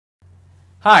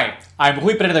Hi, I'm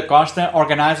Rui Pereira da Costa,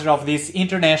 organizer of this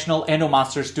International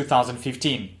Endomasters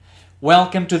 2015.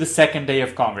 Welcome to the second day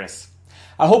of Congress.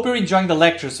 I hope you're enjoying the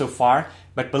lecture so far,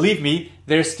 but believe me,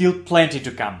 there's still plenty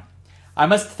to come. I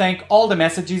must thank all the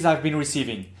messages I've been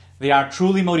receiving. They are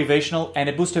truly motivational and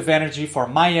a boost of energy for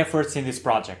my efforts in this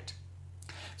project.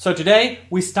 So today,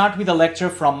 we start with a lecture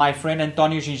from my friend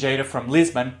António Gingeira from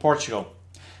Lisbon, Portugal.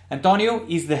 António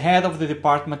is the head of the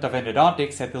Department of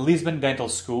Endodontics at the Lisbon Dental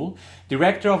School,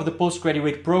 director of the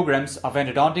postgraduate programs of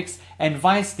Endodontics, and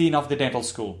vice dean of the dental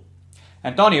school.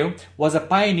 António was a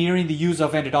pioneer in the use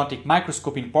of endodontic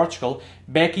microscope in Portugal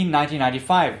back in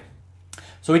 1995.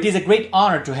 So it is a great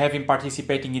honor to have him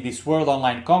participating in this World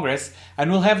Online Congress,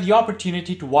 and we'll have the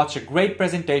opportunity to watch a great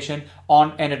presentation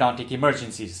on endodontic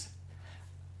emergencies.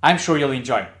 I'm sure you'll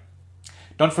enjoy.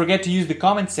 Don't forget to use the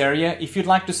comments area if you'd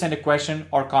like to send a question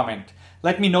or comment.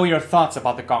 Let me know your thoughts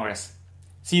about the Congress.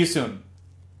 See you soon.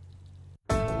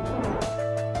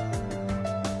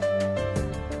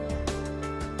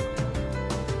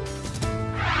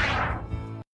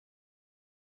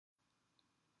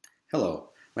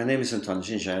 Hello, my name is António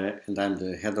Gingeira and I'm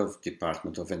the head of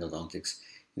Department of Endodontics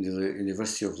in the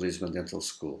University of Lisbon Dental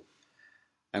School.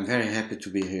 I'm very happy to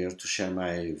be here to share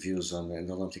my views on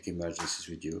endodontic emergencies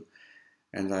with you,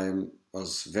 and I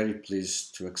was very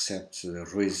pleased to accept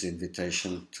Rui's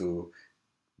invitation to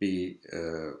be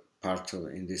part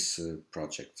in this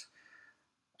project.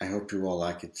 I hope you all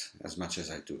like it as much as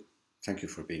I do. Thank you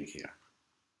for being here.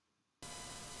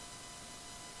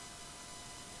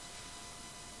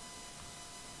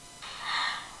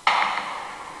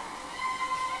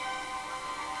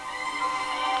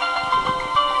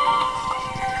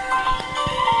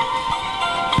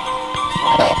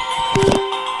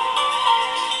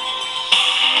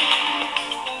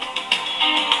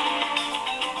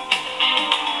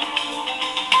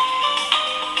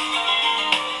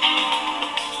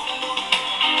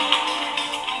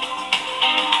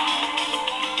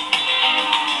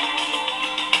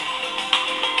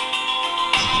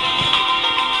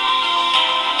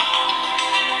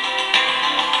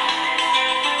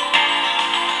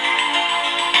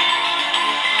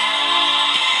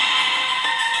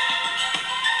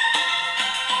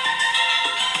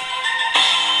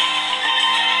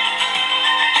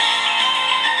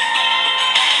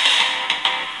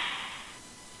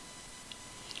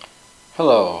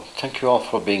 Hello, thank you all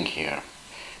for being here.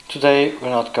 Today we're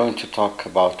not going to talk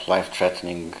about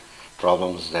life-threatening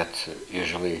problems that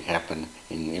usually happen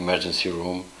in emergency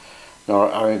room,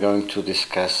 nor are we going to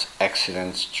discuss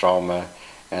accidents, trauma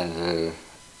and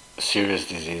serious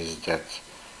disease that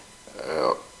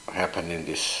happen in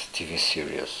this TV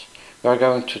series. We are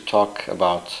going to talk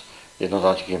about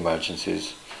endodontic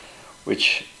emergencies,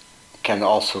 which can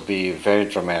also be very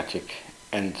dramatic,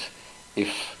 and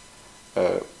if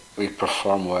we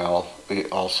perform well, we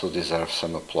also deserve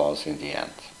some applause in the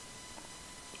end.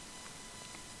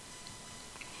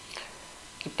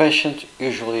 The patient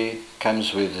usually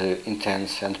comes with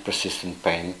intense and persistent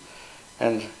pain,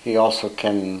 and he also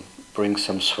can bring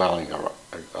some swelling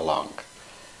along.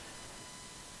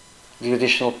 The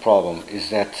additional problem is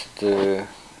that the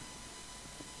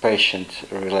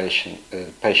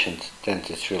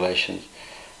patient-dentist relation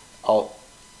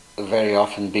very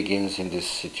often begins in this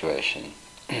situation.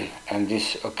 And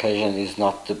this occasion is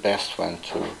not the best one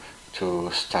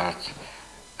to start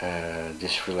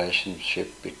this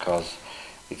relationship, because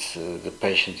it's the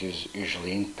patient is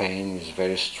usually in pain, is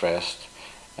very stressed,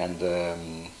 and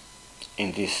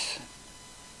in this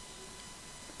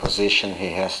position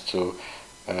he has to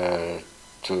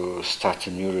start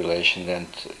a new relation, and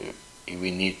we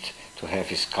need to have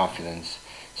his confidence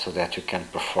so that we can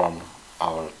perform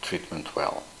our treatment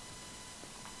well.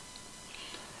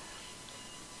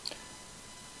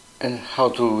 And how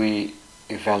do we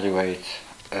evaluate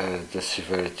the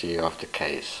severity of the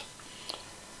case?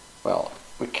 Well,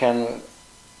 we can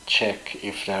check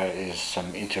if there is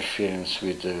some interference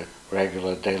with the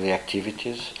regular daily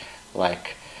activities,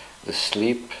 like the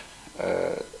sleep.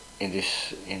 In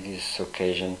this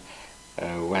occasion,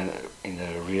 when in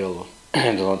a real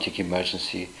endodontic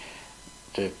emergency,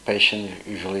 the patient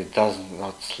usually does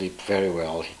not sleep very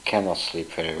well. He cannot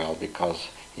sleep very well because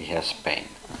he has pain.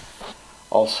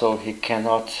 Also, he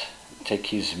cannot take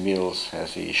his meals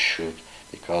as he should,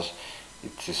 because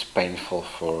it is painful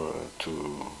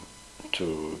to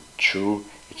chew.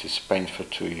 It is painful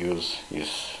to use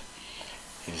his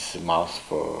mouth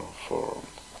for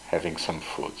having some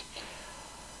food.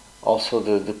 Also,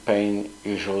 the pain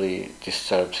usually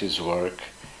disturbs his work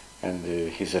and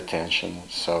his attention,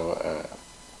 so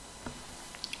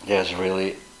there's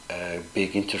really a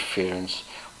big interference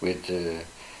with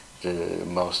the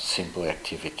most simple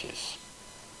activities.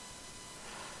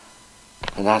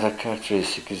 Another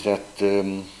characteristic is that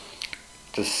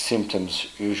the symptoms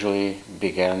usually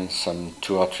began some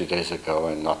 2 or 3 days ago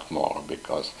and not more,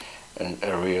 because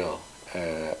a real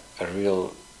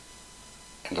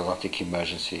endodontic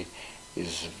emergency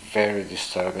is very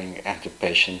disturbing, and the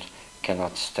patient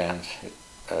cannot stand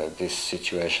this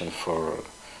situation for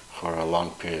a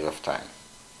long period of time.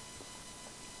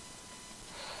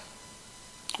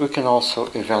 We can also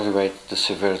evaluate the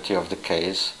severity of the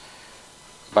case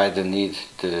by the need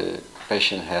the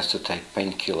patient has to take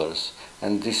painkillers,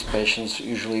 and these patients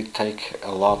usually take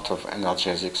a lot of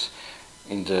analgesics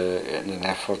in an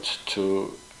effort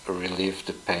to relieve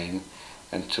the pain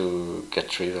and to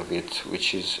get rid of it,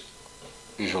 which is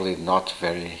usually not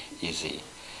very easy,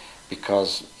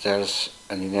 because there's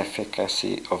an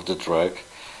inefficacy of the drug,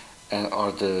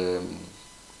 or the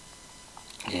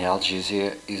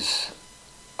analgesia is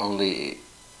only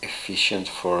efficient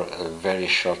for a very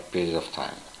short period of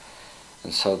time,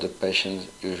 and so the patient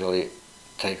usually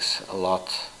takes a lot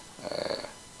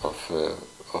of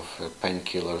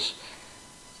painkillers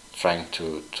trying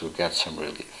to get some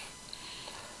relief.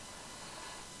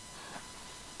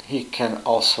 He can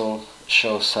also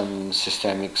show some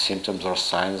systemic symptoms or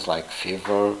signs like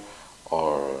fever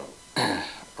or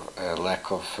a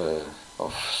lack of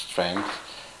strength,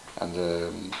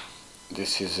 and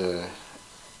this is a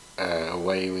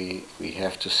way we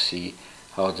have to see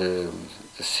how the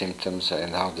symptoms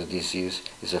and how the disease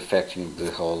is affecting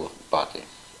the whole body.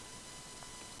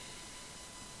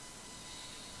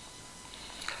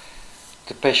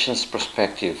 The patient's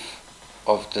perspective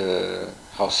of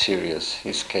how serious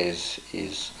his case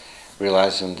is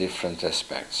relies on different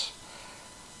aspects.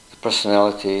 The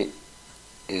personality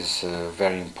is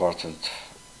very important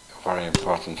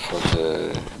for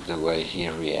the way he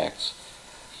reacts.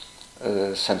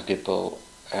 Some people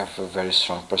have very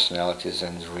strong personalities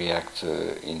and react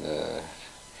in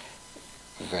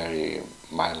very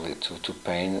mildly to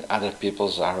pain. Other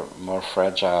people are more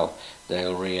fragile;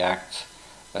 they'll react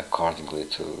accordingly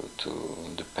to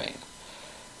the pain.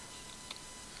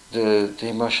 The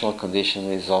emotional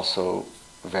condition is also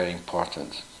very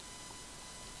important.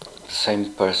 The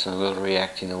same person will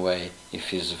react in a way if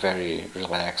he's very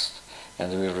relaxed,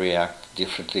 and will react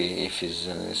differently if he's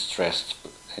in a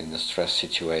stress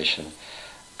situation,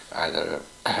 either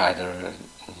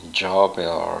job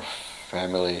or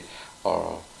family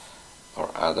or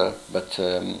other. But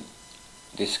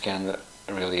this can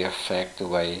really affect the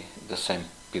way the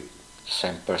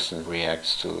same person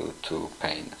reacts to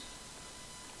pain.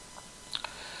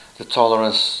 The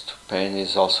tolerance to pain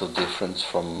is also different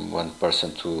from one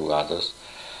person to others.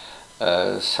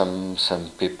 Some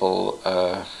people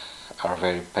are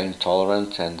very pain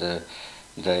tolerant, and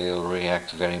they'll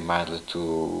react very mildly to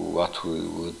what we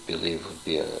would believe would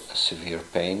be a severe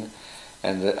pain,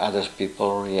 and other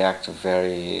people react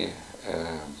very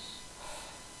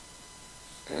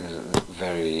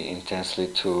intensely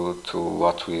to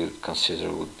what we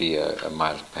consider would be a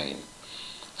mild pain.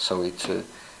 So we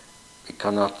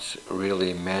cannot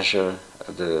really measure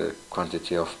the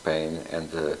quantity of pain, and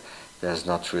there's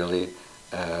not really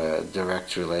a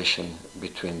direct relation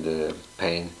between the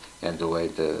pain and the way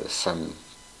some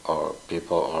or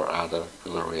people or other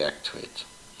will react to it.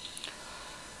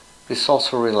 This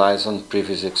also relies on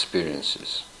previous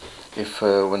experiences. If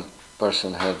one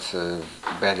person had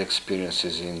bad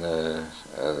experiences in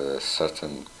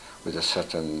with a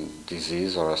certain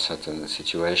disease or a certain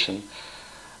situation,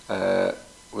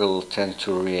 will tend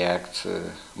to react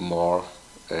more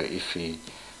if he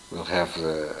will have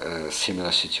a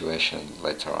similar situation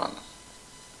later on.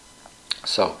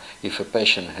 So, if a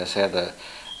patient has had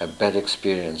a bad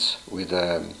experience with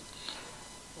a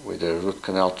root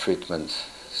canal treatment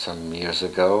some years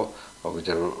ago, or with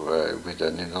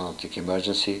an endodontic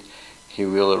emergency, he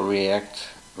will react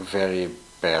very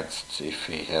bad if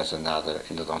he has another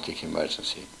endodontic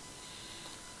emergency.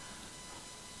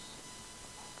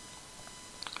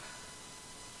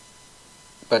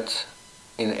 But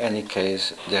in any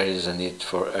case, there is a need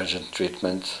for urgent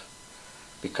treatment,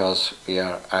 because we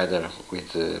are either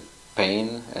with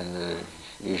pain, and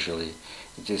usually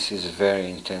this is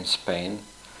very intense pain,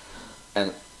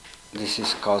 and this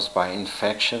is caused by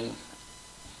infection,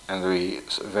 and we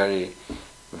very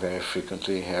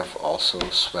frequently have also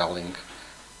swelling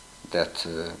that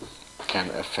can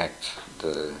affect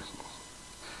the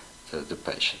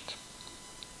patient.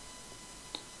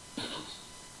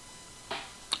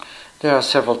 There are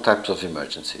several types of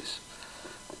emergencies.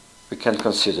 We can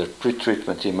consider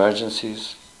pre-treatment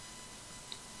emergencies,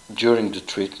 during the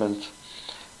treatment,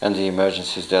 and the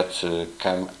emergencies that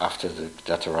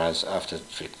that arise after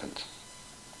treatment.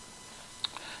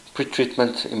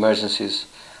 Pre-treatment emergencies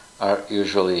are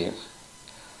usually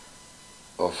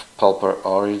of pulpar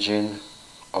origin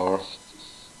or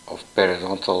of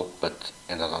periodontal but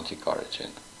endodontic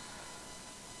origin.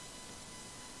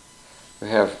 We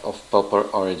have of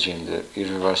pulpar origin the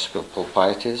irreversible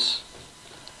pulpitis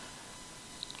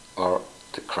or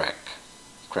the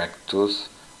cracked tooth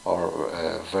or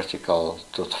vertical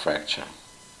tooth fracture.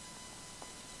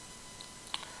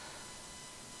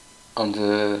 On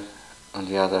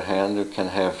the other hand, you can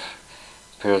have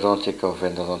periodontic of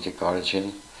endodontic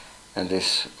origin, and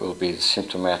this will be the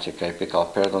symptomatic apical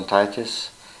periodontitis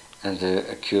and the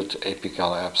acute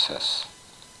apical abscess.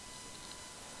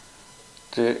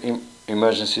 The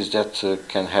emergencies that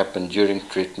can happen during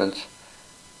treatment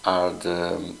are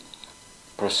the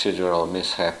procedural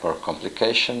mishap or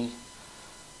complication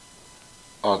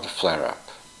or the flare-up.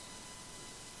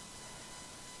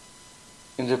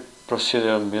 In the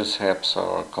procedural mishaps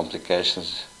or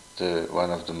complications,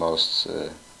 one of the most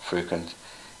frequent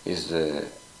is the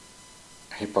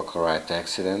hypochlorite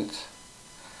accident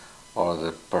or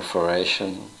the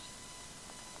perforation,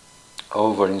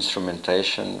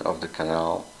 over-instrumentation of the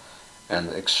canal, and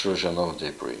extrusion of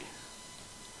debris.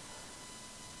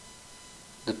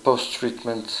 The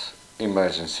post-treatment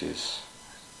emergencies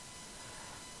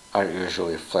are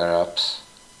usually flare-ups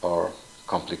or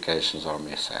complications or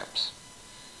mishaps.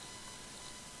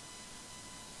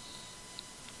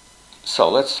 So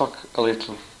let's talk a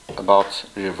little about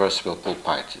irreversible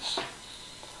pulpitis.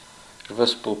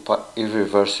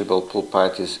 Irreversible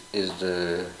pulpitis is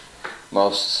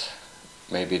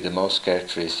maybe the most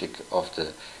characteristic of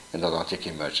the endodontic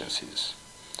emergencies.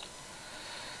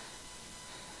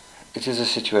 It is a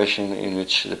situation in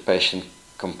which the patient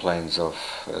complains of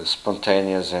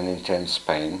spontaneous and intense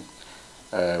pain,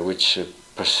 which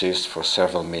persists for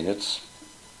several minutes.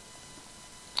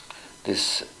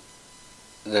 This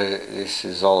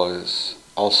is always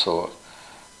also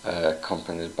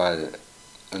accompanied by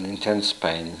an intense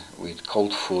pain with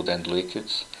cold food and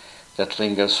liquids that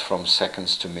lingers from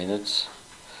seconds to minutes.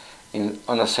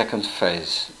 On a second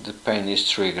phase, the pain is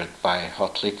triggered by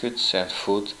hot liquids and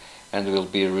food and will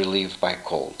be relieved by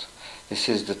cold. This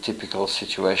is the typical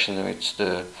situation in which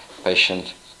the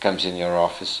patient comes in your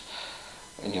office,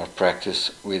 in your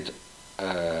practice, with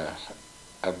a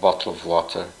bottle of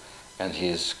water, and he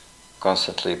is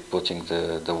constantly putting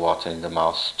the water in the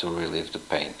mouth to relieve the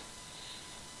pain.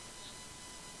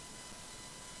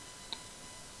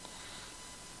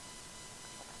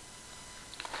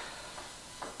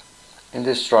 In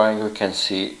this drawing we can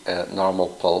see a normal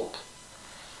pulp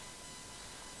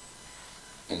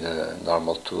in the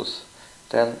normal tooth.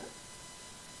 Then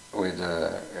with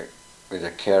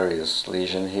a carious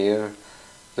lesion here,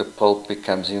 the pulp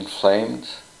becomes inflamed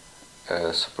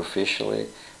superficially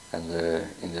and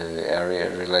in the area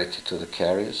related to the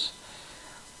caries.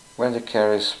 When the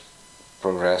caries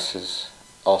progresses,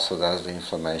 also does the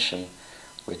inflammation,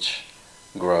 which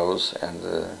grows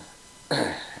and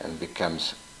and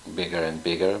becomes bigger and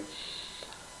bigger.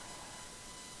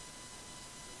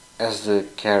 As the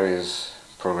caries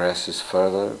progresses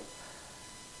further,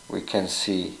 we can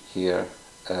see here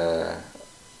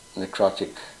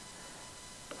necrotic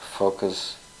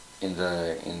focus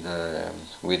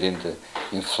within the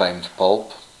inflamed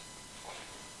pulp,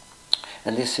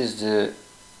 and this is the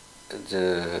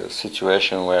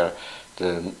situation where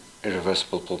the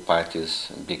irreversible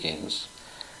pulpitis begins.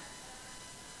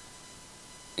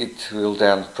 It will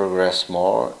then progress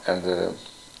more, and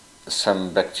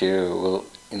some bacteria will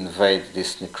invade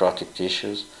these necrotic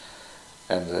tissues,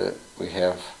 and we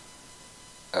have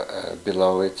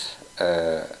below it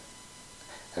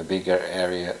a bigger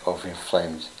area of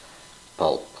inflamed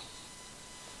pulp.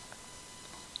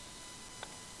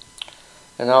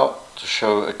 And now, to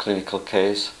show a clinical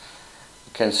case,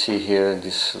 you can see here in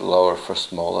this lower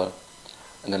first molar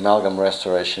an amalgam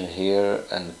restoration here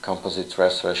and composite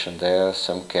restoration there,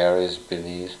 some caries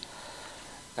beneath,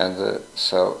 and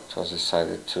so it was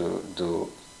decided to do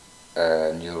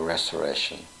a new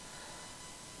restoration.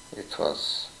 It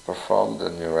was performed,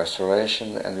 a new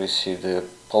restoration, and we see the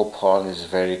pulp horn is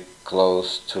very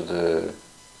close to the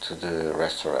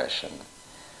restoration.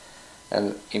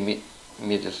 And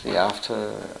immediately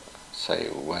after, say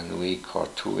 1 week or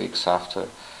 2 weeks after,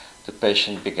 the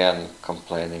patient began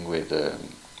complaining with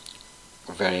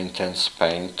very intense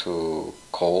pain to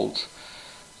cold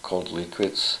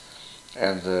liquids,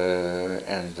 and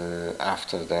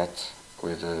after that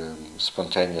with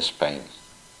spontaneous pain.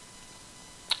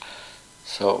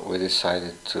 So we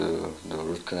decided to do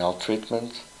root canal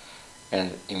treatment,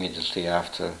 and immediately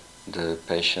after the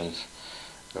patient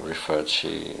referred,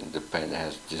 the pain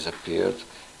has disappeared,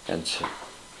 and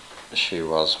she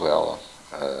was well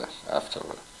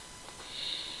afterward.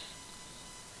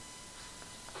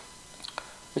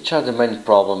 Which are the main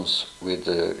problems with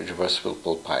reversible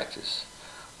pulpitis?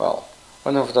 Well,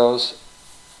 one of those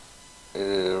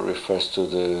refers to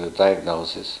the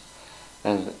diagnosis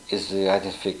and is the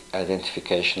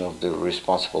identification of the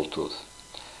responsible tooth.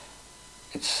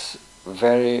 It's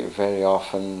very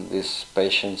often these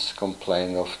patients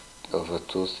complain of a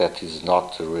tooth that is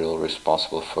not the real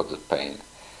responsible for the pain.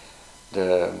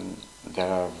 There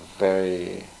are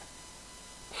very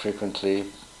frequently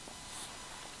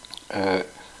an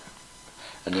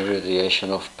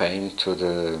irradiation of pain to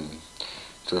the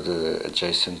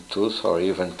adjacent tooth, or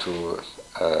even to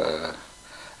a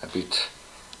bit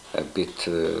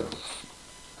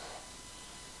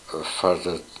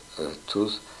further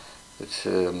tooth.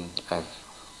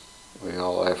 We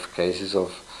all have cases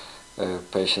of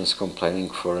patients complaining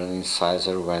for an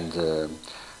incisor when the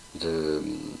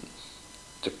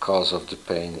cause of the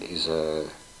pain is a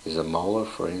molar,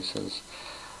 for instance.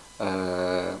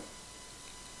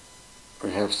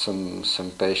 We have some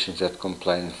patients that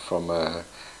complain from an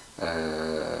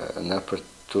upper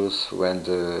tooth when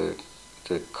the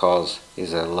cause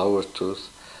is a lower tooth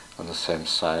on the same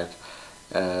side.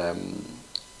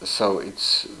 So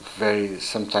it's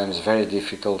sometimes very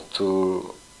difficult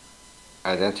to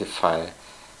identify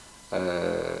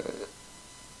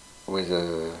with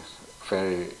a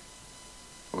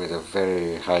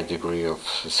very high degree of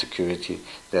security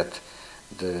that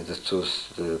the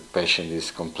tooth the patient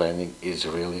is complaining is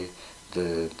really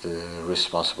the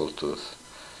responsible tooth.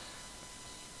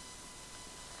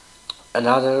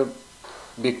 Another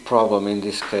big problem in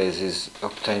this case is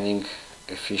obtaining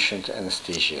efficient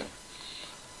anesthesia.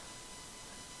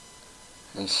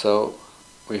 And so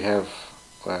we have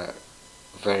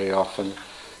very often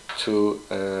to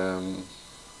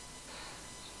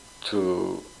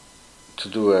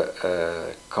do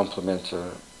a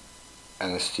complementary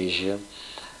anesthesia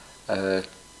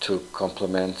to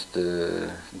complement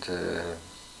the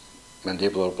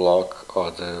mandibular block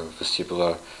or the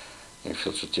vestibular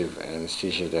infiltrative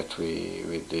anesthesia that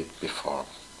we did before.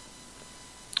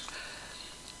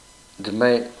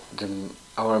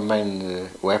 Our main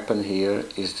weapon here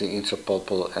is the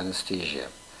intrapulpal anesthesia,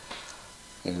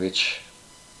 in which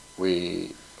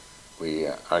we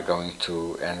are going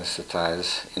to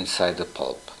anesthetize inside the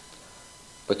pulp.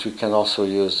 But we can also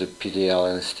use the PDL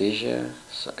anesthesia,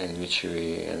 in which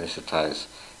we anesthetize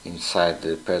inside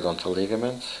the periodontal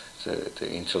ligament,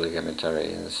 the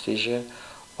interligamentary anesthesia,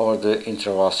 or the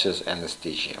intraosseous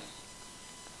anesthesia.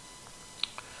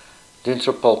 The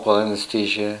intrapulpal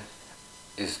anesthesia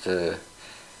is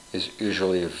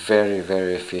usually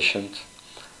very efficient,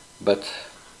 but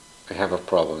we have a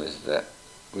problem, is that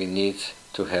we need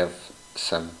to have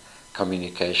some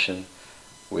communication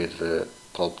with the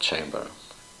pulp chamber.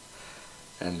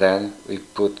 And then we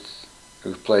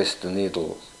place the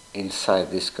needle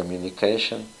inside this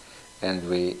communication, and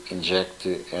we inject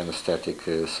the anesthetic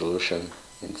solution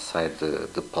inside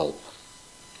the pulp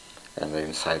and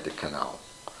inside the canal.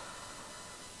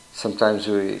 Sometimes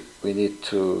we need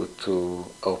to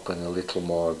open a little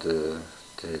more the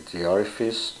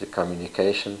orifice, the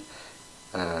communication.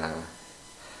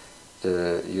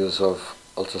 The use of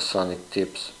ultrasonic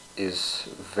tips is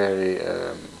very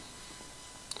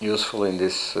useful in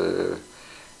this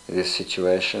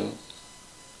situation,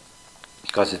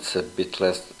 because it's a bit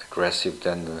less aggressive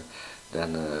than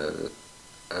the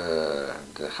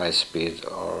high speed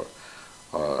or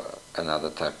another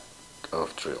type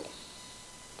of drill.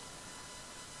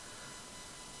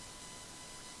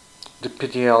 The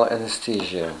PDL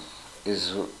anesthesia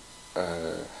is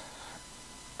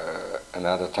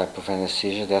another type of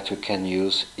anesthesia that we can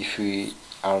use if we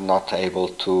are not able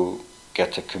to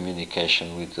get a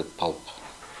communication with the pulp.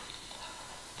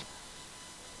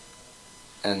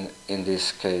 And in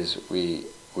this case we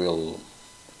will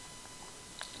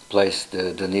place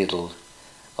the needle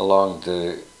along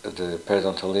the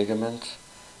periodontal ligament,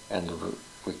 and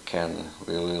we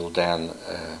will then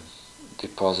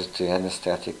deposit the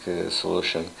anesthetic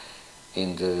solution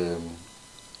in the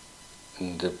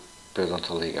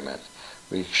periodontal ligament.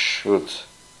 We should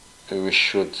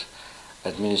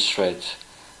administrate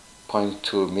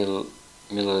 0.2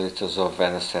 milliliters of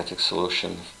anesthetic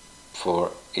solution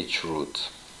for each root.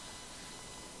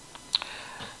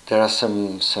 There are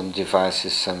some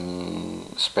devices, some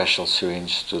special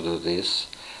syringes to do this,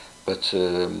 but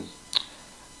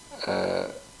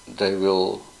they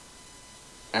will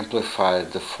amplify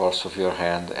the force of your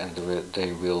hand, and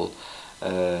they will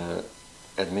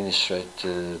administrate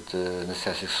the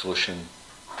anesthetic solution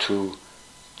too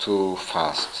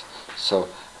fast. So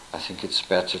I think it's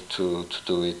better to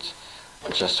do it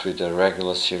just with a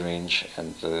regular syringe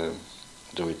and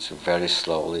do it very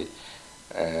slowly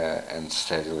and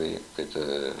steadily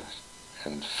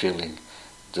and feeling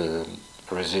the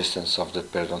resistance of the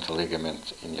periodontal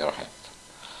ligament in your hand.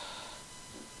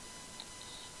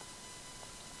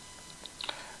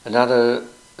 Another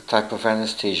type of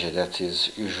anesthesia that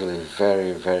is usually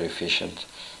very efficient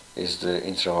is the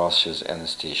intraosseous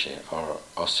anesthesia or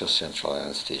osteocentral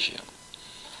anesthesia,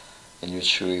 in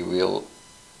which we will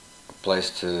place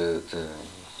the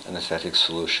anesthetic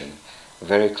solution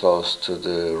very close to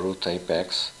the root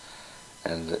apex,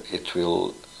 and it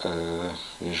will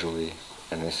usually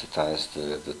anesthetize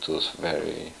the tooth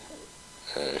very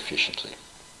efficiently.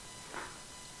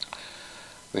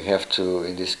 We have to,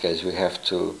 in this case, we have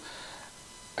to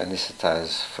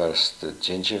anesthetize first the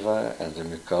gingiva and the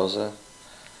mucosa,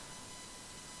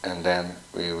 and then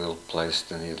we will place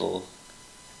the needle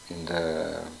in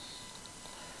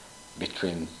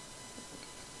between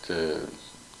the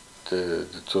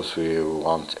tooth we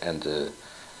want and the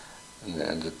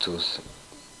tooth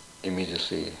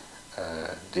immediately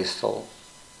distal,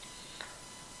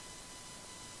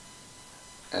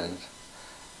 and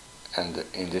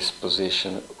in this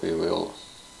position we will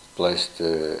place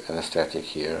the anesthetic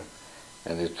here,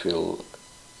 and it will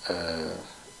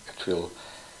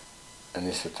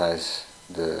anesthetize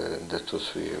the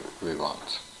tooth we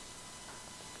want.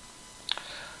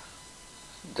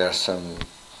 There are some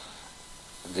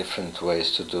different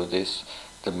ways to do this.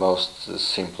 The most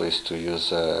simple is to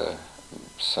use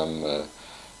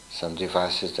some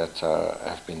devices that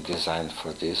have been designed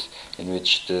for this, in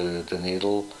which the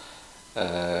needle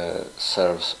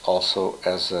serves also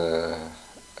as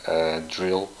a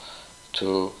drill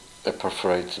to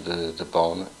perforate the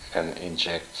bone and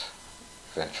inject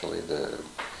eventually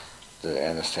the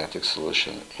anesthetic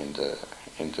solution in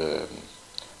the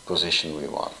position we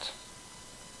want.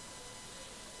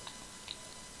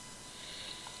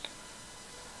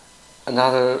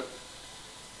 Another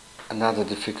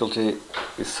difficulty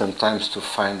is sometimes to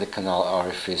find the canal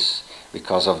orifice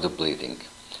because of the bleeding.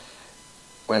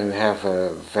 When we have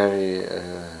a very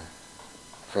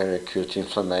acute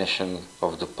inflammation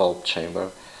of the pulp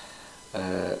chamber,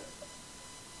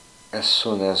 as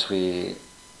soon as we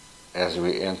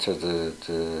enter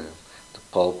the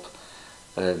pulp,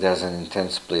 there's an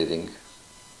intense bleeding,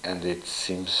 and it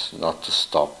seems not to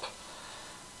stop.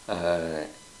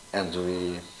 And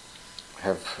we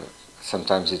have,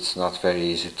 sometimes it's not very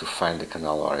easy to find the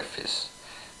canal orifice.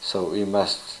 So we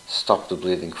must stop the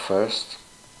bleeding first,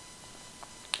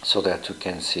 so that you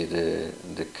can see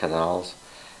the canals,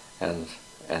 and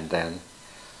then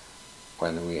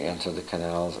when we enter the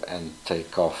canals and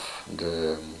take off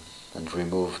and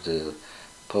remove the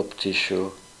pulp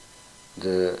tissue,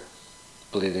 the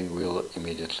bleeding will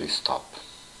immediately stop.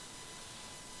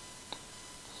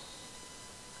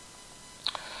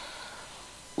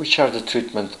 Which are the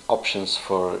treatment options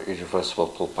for irreversible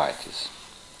pulpitis?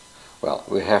 Well,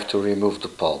 we have to remove the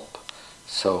pulp,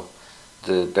 so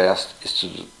the best is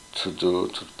to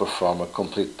perform a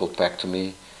complete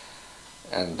pulpectomy,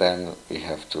 and then we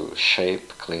have to shape,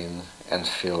 clean, and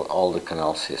fill all the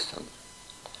canal system.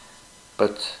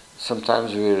 But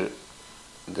sometimes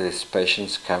these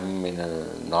patients come in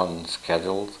a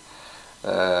non-scheduled,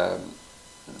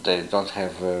 they don't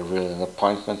have really an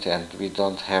appointment, and we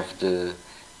don't have the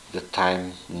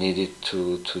time needed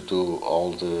to do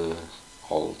all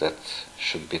that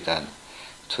should be done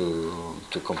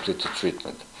to complete the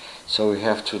treatment. So we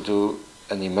have to do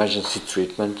an emergency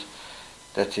treatment,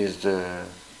 that is to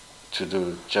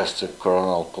do just a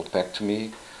coronal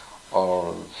pulpectomy,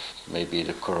 or maybe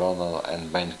the coronal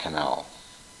and main canal.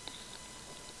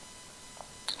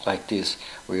 Like this,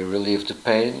 we relieve the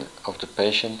pain of the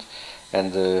patient,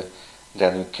 and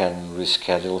then we can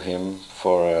reschedule him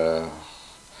for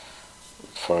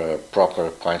a proper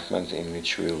appointment in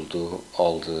which we will do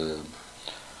all the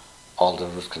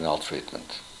root canal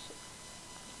treatment.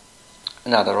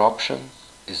 Another option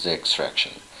is the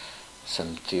extraction.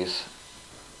 Some teeth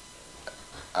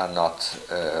are not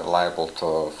liable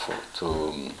to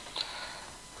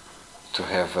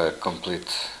have a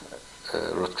complete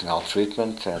root canal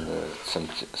treatment, and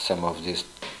some of these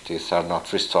teeth are not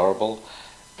restorable,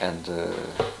 and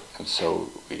so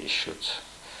we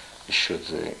should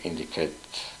indicate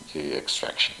the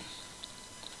extraction.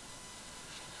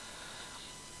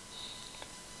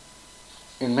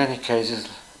 In many cases,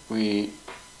 we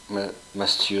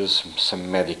must use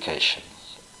some medication,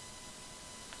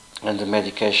 and the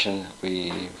medication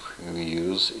we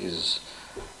use is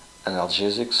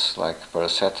analgesics like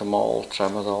paracetamol,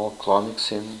 tramadol,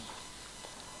 clomixine.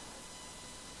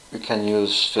 We can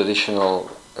use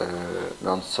traditional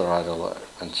non-steroidal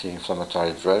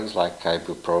anti-inflammatory drugs like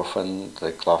ibuprofen,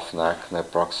 diclofenac,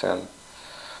 naproxen,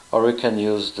 or we can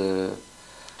use the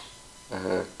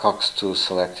COX-2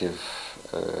 selective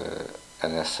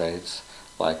NSAIDs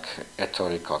like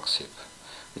etoricoxib,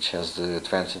 which has the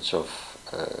advantage of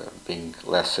being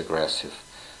less aggressive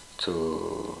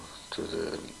to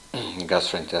the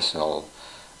gastrointestinal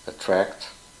tract,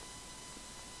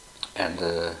 and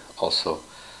also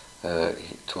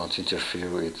it won't interfere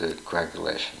with the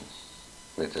coagulation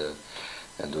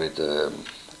and with the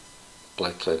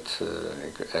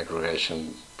platelet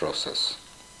aggregation process.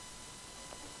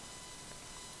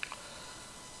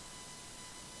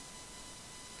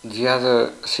 The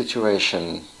other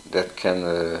situation that can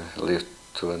lead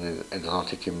to an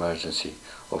endodontic emergency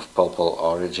of pulpal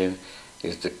origin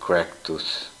is the cracked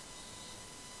tooth.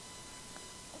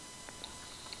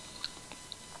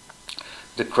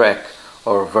 The crack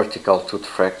or vertical tooth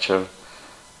fracture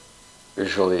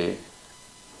usually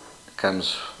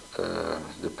comes,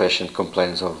 the patient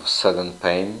complains of sudden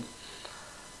pain,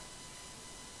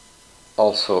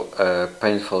 also a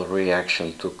painful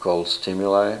reaction to cold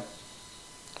stimuli,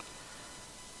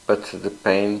 but the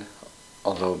pain,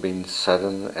 although being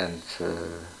sudden and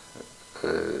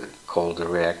cold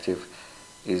reactive,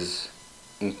 is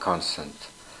inconstant.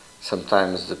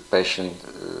 Sometimes the patient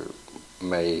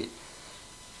may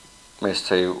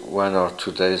stay 1 or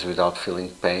 2 days without feeling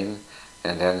pain,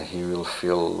 and then he will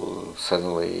feel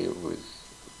suddenly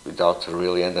without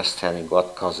really understanding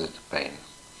what causes the pain.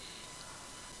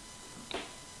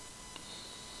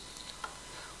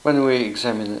 When we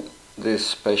examine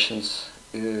these patients,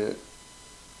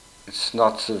 it's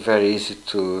not very easy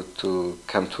to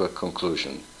come to a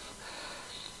conclusion.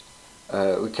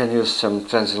 We can use some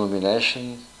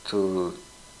transillumination to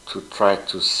try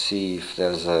to see if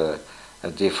there's a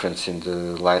difference in the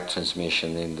light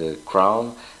transmission in the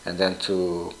crown, and then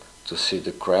to see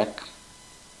the crack.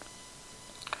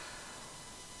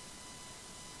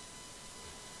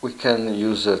 We can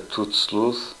use a tooth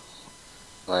sleuth,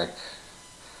 like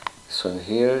this one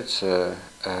here. It's a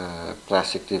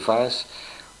plastic device.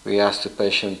 We ask the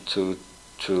patient to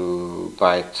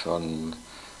bite on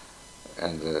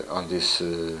this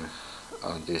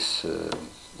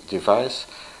device.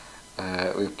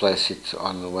 We place it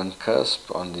on one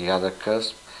cusp, on the other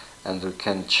cusp, and we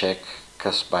can check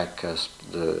cusp by cusp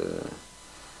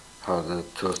how the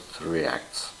tooth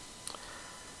reacts.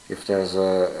 If there's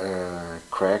a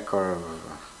crack or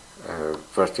a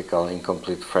vertical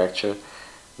incomplete fracture,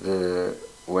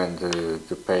 when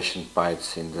the patient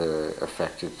bites in the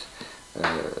affected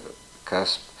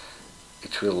cusp,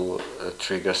 it will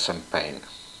trigger some pain.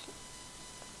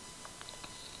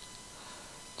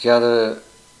 The other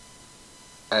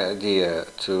idea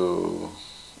to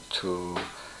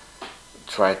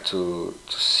try to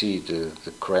see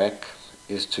the crack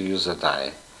is to use a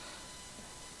dye.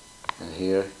 And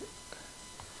here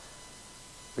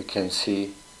we can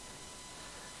see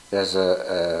there's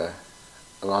a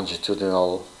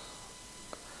longitudinal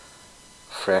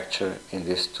fracture in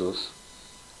this tooth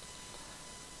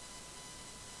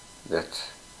that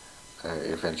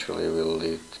eventually will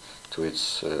lead to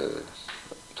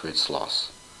its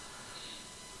loss.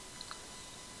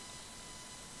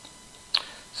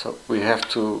 So we have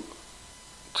to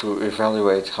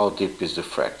evaluate how deep is the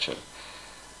fracture.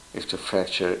 If the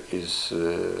fracture is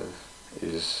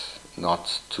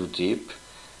not too deep,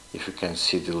 if you can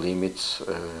see the limits,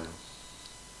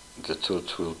 the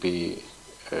tooth will be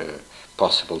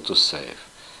possible to save.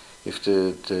 If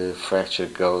the fracture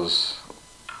goes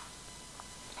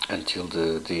until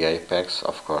the apex,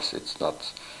 of course it's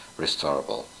not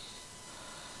restorable.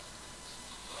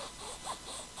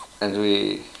 And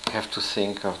we have to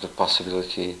think of the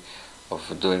possibility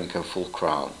of doing a full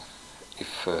crown.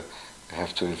 If we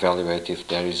have to evaluate if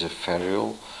there is a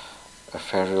ferrule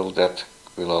that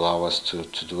will allow us to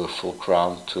do a full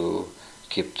crown to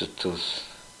keep the tooth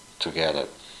together.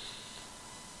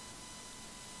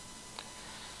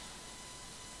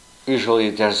 Usually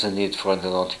there's a need for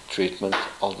endodontic treatment,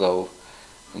 although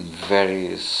in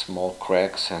very small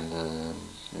cracks and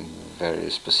in very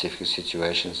specific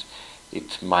situations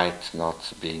it might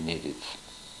not be needed.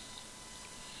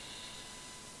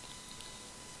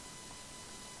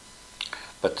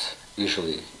 But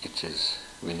usually it is.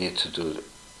 We need to do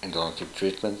endodontic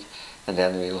treatment, and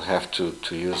then we'll have to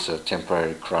use a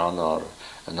temporary crown or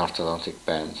an orthodontic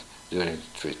band during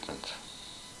the treatment.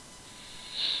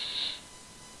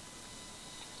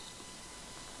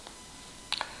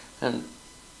 And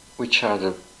which are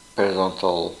the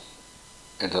periodontal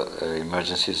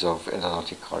emergencies of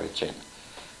endodontic origin.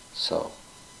 So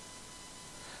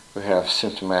we have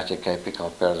symptomatic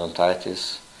apical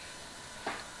periodontitis,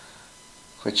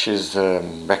 which is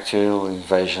bacterial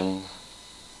invasion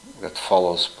that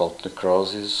follows pulp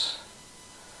necrosis,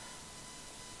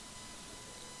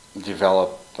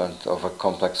 development of a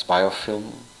complex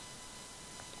biofilm.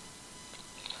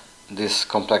 This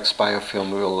complex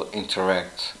biofilm will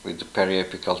interact with the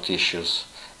periapical tissues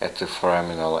at the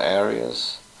foraminal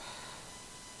areas,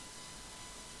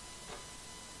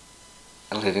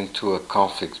 leading to a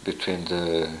conflict between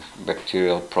the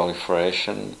bacterial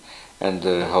proliferation and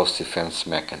the host defense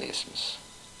mechanisms.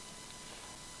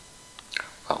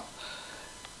 Well,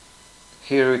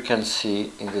 here we can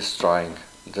see in this drawing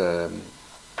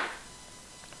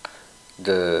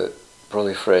the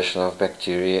proliferation of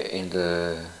bacteria in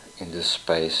the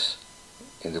space,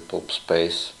 in the pulp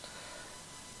space,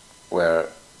 where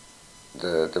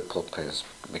the pulp has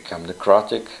become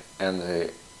necrotic,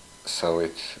 and so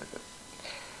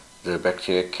the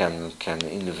bacteria can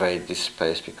invade this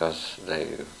space because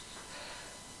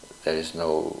there is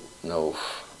no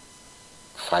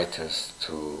fighters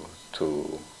to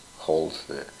hold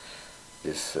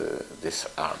this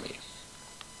army.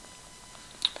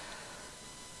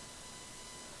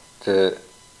 The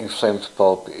inflamed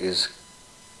pulp is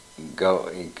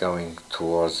going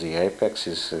towards the apex,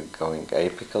 is going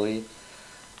apically,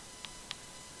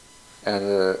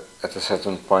 and at a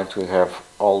certain point we have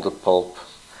all the pulp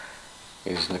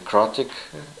is necrotic,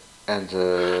 and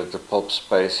the pulp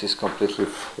space is completely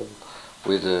full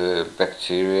with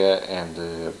bacteria and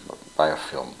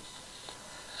biofilm.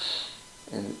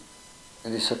 In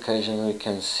this occasion we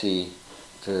can see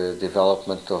the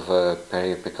development of a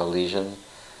periapical lesion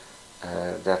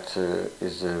that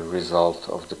is a result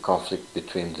of the conflict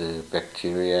between the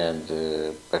bacteria and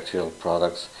the bacterial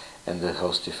products and the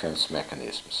host defense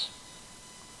mechanisms.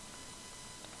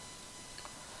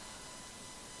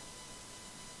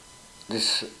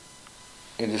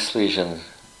 In this lesion,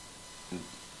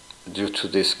 due to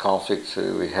this conflict,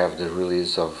 we have the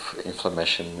release of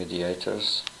inflammation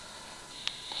mediators,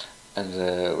 and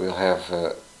we'll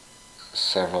have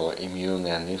several immune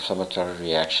and inflammatory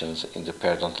reactions in the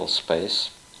periodontal space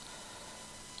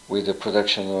with the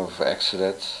production of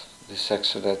exudate. This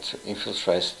exudate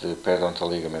infiltrates the periodontal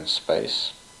ligament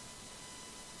space,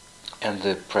 and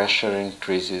the pressure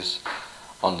increases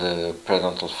on the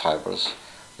periodontal fibers,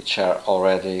 which are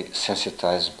already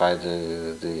sensitized by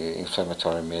the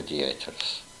inflammatory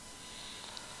mediators.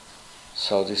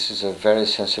 So this is a very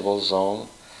sensible zone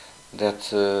that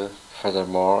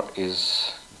furthermore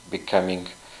is becoming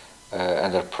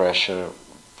under pressure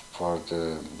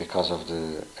because of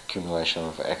the accumulation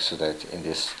of exudate in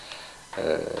this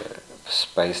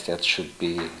space that should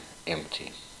be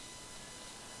empty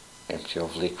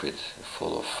of liquid,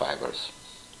 full of fibers.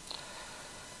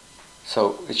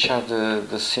 So, which are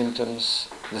the symptoms?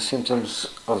 The symptoms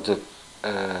of the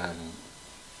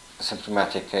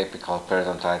symptomatic apical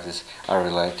periodontitis are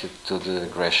related to the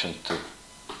aggression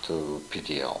to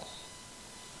PDL.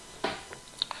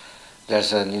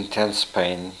 There's an intense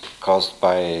pain caused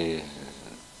by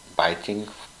biting,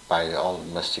 by all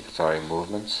masticatory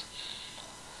movements,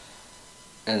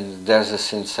 and there's a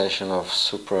sensation of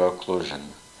supraocclusion.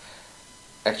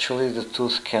 Actually, the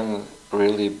tooth can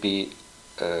really be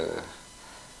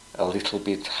a little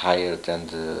bit higher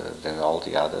than all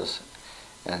the others,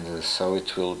 and so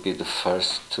it will be the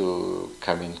first to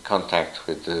come in contact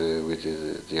with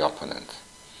the opponent.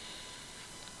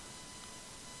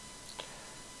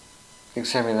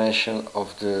 Examination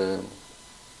of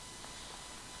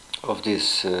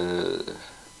these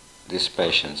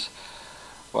patients.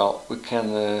 Well, we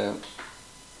can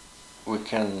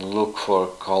look for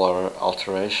color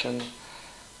alteration.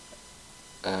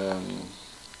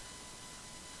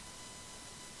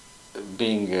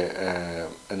 Being a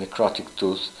necrotic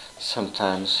tooth,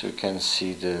 sometimes you can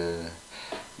see the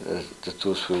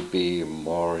tooth will be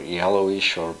more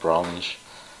yellowish or brownish,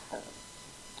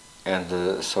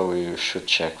 and so we should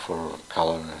check for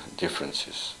color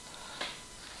differences.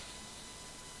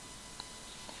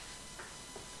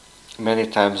 Many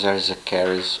times there is a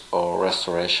caries or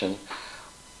restoration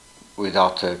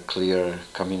without a clear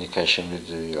communication with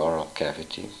the oral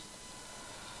cavity.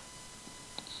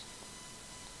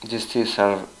 These teeth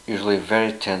are usually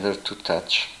very tender to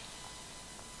touch,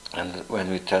 and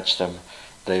when we touch them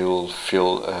they will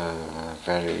feel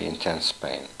very intense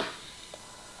pain.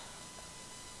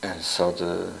 And so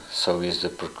is the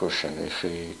percussion. If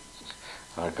we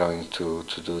are going to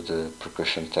do the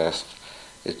percussion test,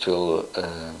 it will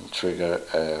trigger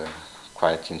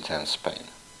quite intense pain.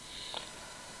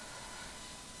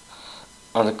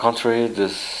 On the contrary, the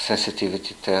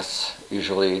sensitivity tests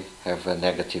usually have a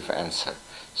negative answer.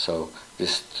 So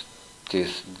these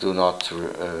teeth do not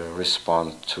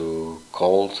respond to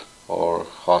cold or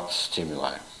hot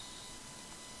stimuli.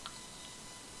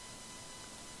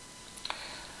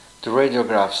 The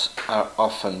radiographs are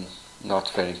often not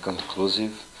very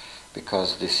conclusive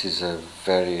because this is a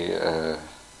very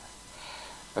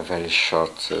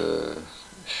short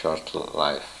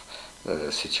life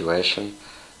situation.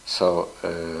 So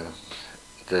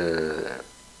the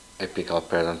apical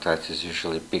periodontitis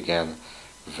usually began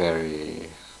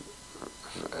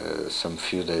some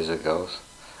few days ago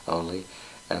only,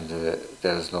 and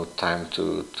there is no time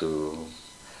to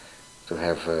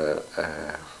have a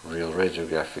real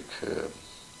radiographic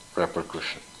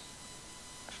repercussion.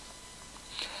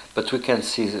 But we can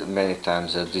see many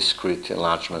times a discrete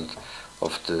enlargement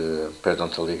of the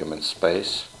periodontal ligament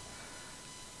space,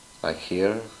 like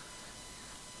here.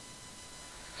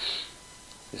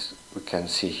 We can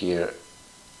see here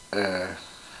an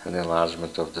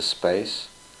enlargement of the space.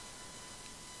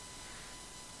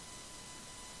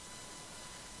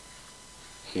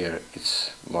 Here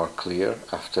it's more clear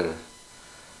after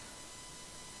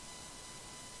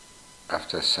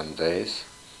some days.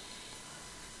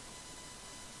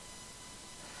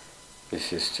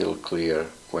 This is still clear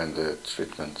when the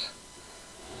treatment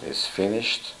is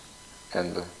finished,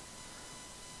 and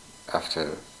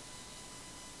after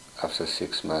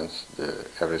 6 months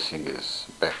everything is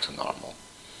back to normal.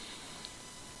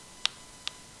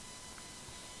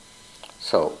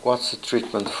 So, what's the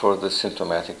treatment for the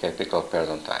symptomatic apical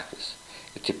periodontitis?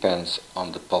 It depends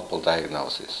on the pulpal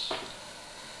diagnosis.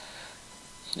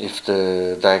 If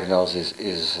the diagnosis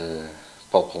is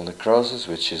pulpal necrosis,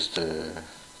 which is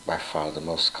by far the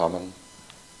most common,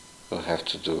 we'll have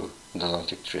to do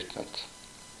endodontic treatment.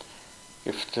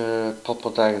 If the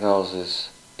pulpal diagnosis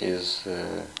is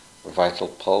vital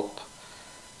pulp,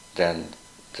 then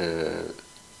the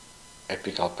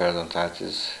apical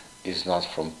periodontitis is not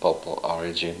from pulpal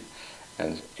origin,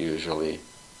 and usually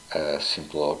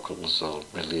simple occlusal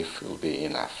relief will be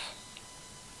enough.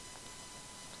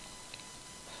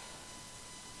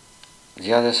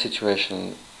 The other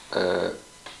situation,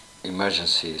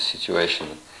 emergency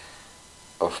situation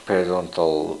of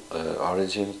periodontal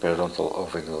origin, periodontal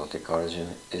of endodontic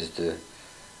origin, is the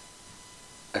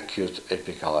acute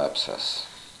apical abscess.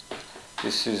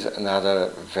 This is another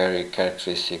very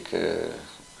characteristic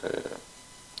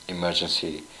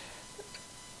emergency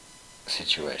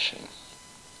situation.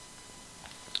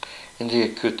 In the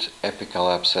acute apical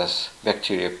abscess,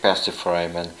 bacteria pass the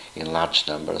foramen in large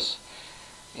numbers,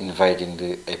 invading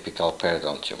the apical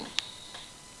periodontium.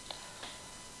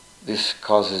 This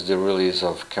causes the release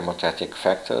of chemotatic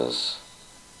factors,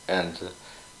 and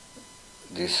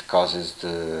this causes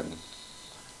the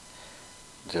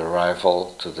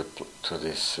arrival to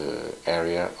this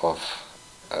area of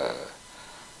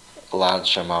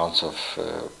large amounts of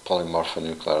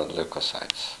polymorphonuclear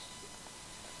leukocytes.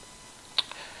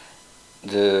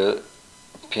 The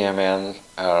PMN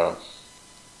are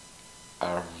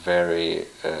very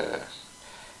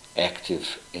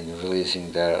active in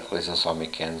releasing their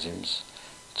lysosomic enzymes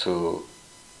to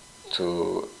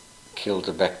kill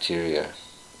the bacteria,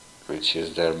 which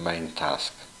is their main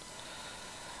task.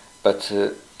 But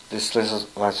these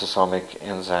lysosomic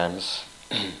enzymes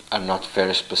are not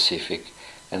very specific,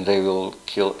 and they will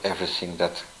kill everything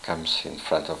that comes in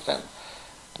front of them.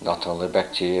 Not only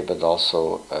bacteria, but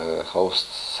also host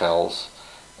cells,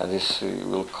 and this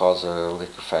will cause a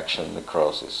liquefaction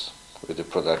necrosis with the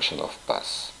production of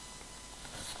pus.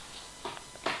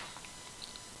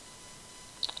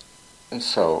 And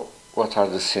so, what are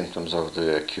the symptoms of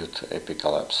the acute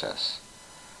apical abscess?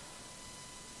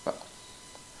 Well,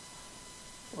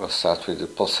 we'll start with the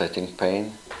pulsating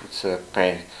pain. It's a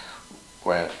pain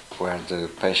where the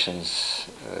patient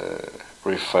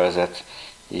refers that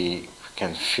he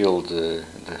can feel the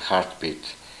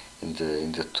heartbeat in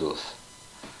the tooth.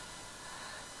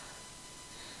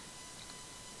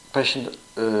 Patients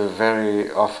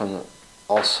very often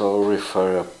also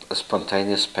refer a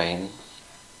spontaneous pain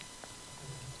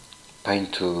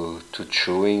to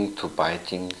chewing, to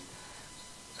biting,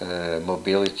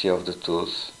 mobility of the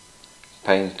tooth,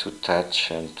 pain to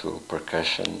touch and to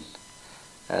percussion,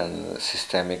 and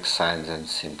systemic signs and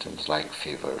symptoms like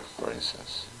fever, for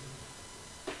instance.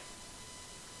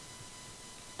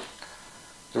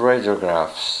 The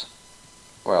radiographs,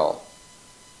 well,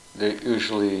 they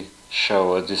usually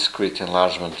show a discrete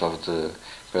enlargement of the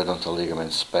periodontal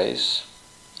ligament space,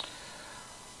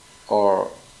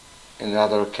 or in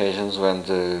other occasions, when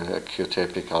the acute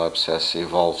apical abscess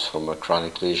evolves from a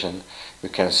chronic lesion, we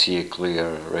can see a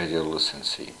clear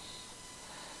radiolucency.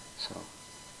 So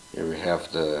here we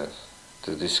have the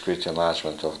discrete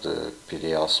enlargement of the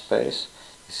PDL space.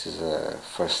 This is a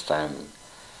first time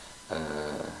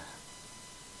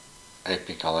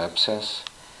apical abscess,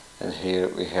 and here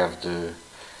we have the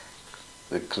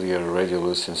clear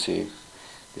radiolucency.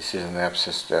 This is an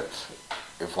abscess that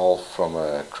evolved from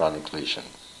a chronic lesion.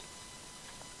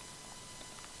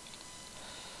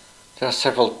 There are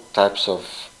several types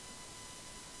of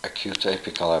acute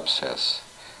apical abscess,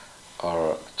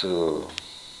 or to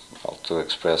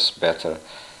express better,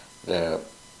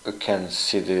 we can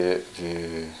see the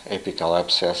apical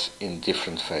abscess in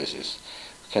different phases.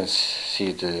 We can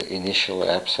see the initial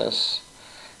abscess,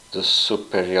 the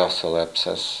superiosteal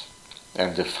abscess,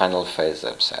 and the final phase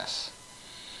abscess.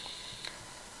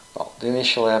 Well, the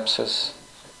initial abscess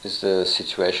is the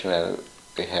situation where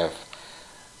we have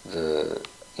the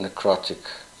necrotic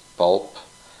pulp.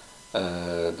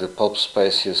 The pulp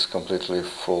space is completely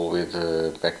full with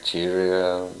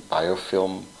bacteria,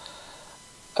 biofilm,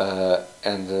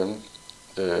 and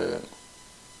the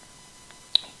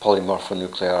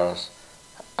polymorphonuclears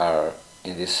are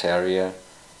in this area,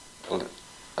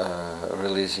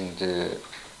 releasing the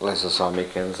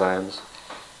lysosomic enzymes,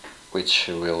 which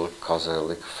will cause a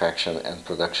liquefaction and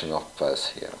production of pus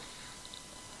here.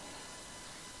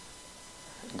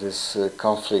 This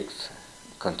conflict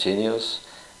continues,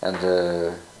 and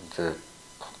the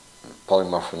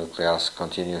polymorphonuclears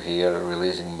continue here,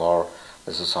 releasing more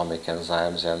lysosomic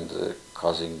enzymes and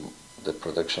causing the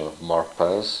production of more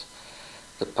pus.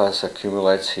 The pus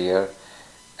accumulates here,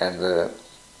 and at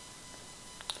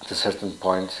a certain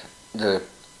point the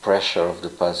pressure of the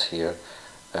pus here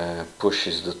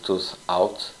pushes the tooth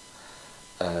out,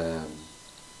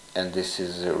 and this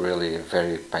is really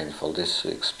very painful. This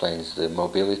explains the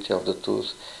mobility of the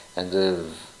tooth and the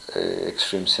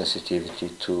extreme sensitivity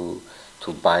to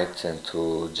bite and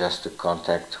to just the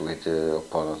contact with the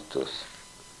opponent tooth.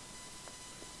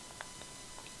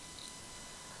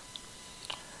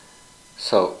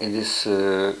 So in this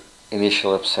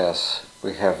initial abscess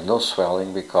we have no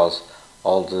swelling because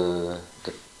all the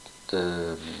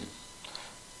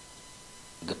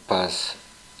pus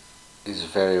is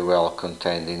very well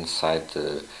contained inside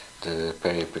the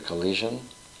periapical lesion.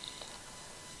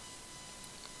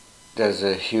 There's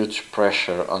a huge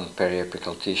pressure on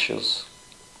periapical tissues,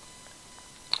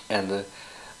 and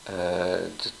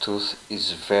the tooth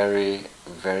is very,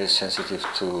 very sensitive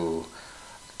to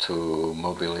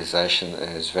mobilization,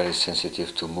 and is very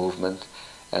sensitive to movement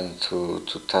and to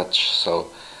touch.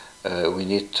 So we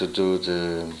need to do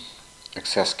the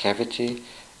excess cavity,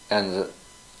 and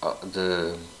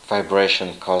the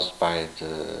vibration caused by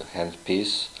the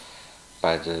handpiece,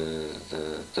 by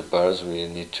the burrs we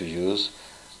need to use,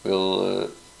 will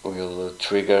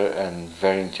trigger a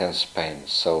very intense pain.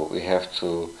 So we have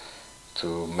to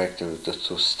make the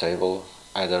tooth stable,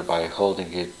 either by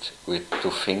holding it with 2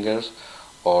 fingers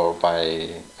or by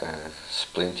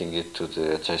splinting it to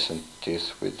the adjacent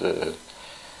teeth with the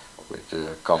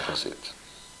composite.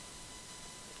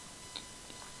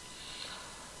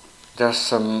 There are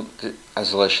some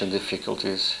isolation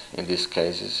difficulties in these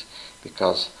cases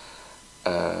because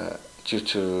due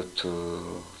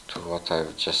to what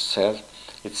I've just said,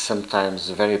 it's sometimes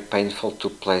very painful to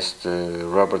place the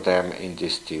rubber dam in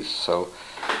these teeth. So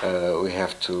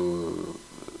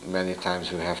many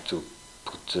times we have to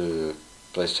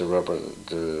place the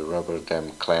rubber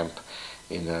dam clamp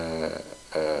in a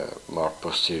more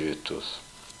posterior tooth.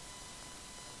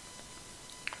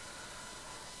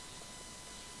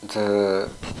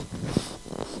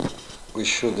 We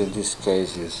should in these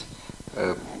cases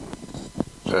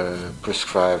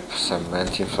prescribe some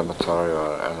anti-inflammatory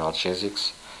or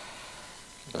analgesics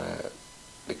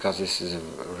because this is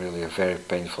really a very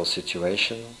painful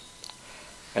situation,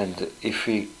 and if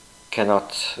we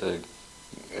cannot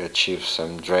achieve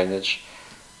some drainage,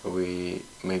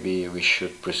 maybe we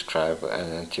should prescribe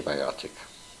an antibiotic.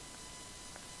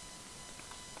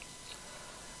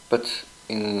 But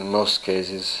in most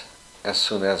cases, as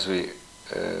soon as we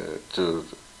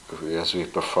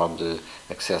perform the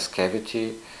excess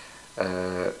cavity,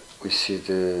 we see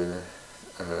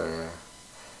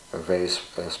a very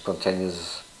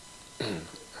spontaneous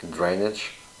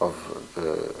drainage of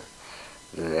the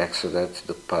exudate,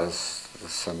 the pus,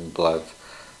 some blood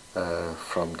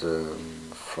from the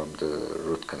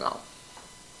root canal.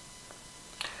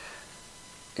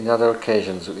 In other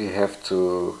occasions, we have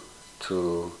to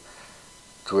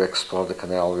explore the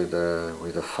canal with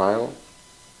a file,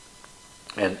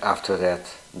 and after that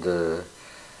the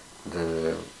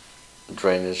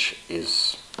drainage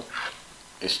is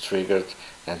triggered,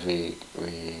 and we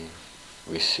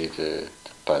see the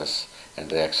pus and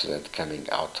the exudate coming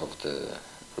out of the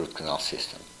root canal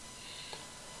system.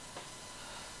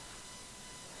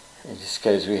 In this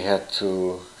case, we had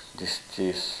to these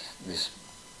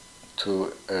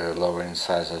two lower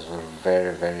incisors were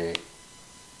very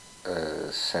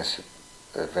sensitive,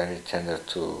 very tender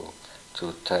to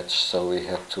touch, so we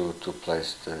had to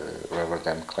place the rubber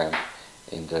dam clamp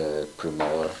in the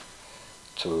premolar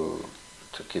to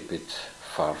keep it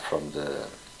far from the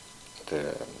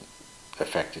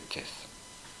affected teeth.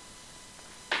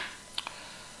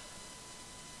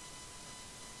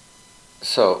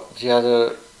 So the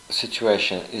other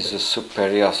situation is the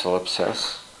subperiosteal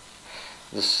abscess.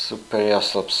 The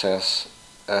subperiosteal abscess,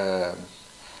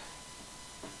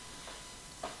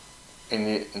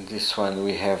 in this one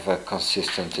we have a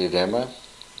consistent edema.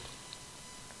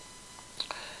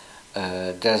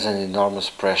 There's an enormous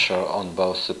pressure on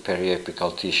both the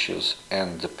periapical tissues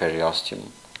and the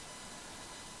periosteum.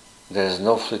 There's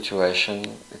no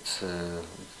fluctuation. It's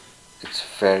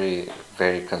very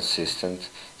consistent.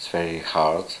 It's very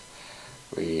hard.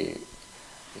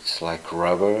 It's like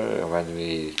rubber when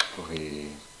we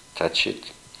touch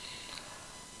it.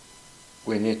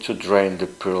 We need to drain the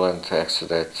purulent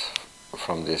exudate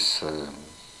from this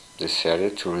area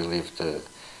to relieve the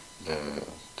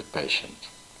patient.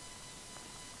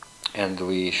 And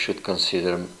we should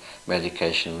consider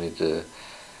medication with the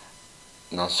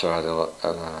non-steroidal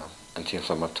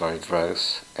anti-inflammatory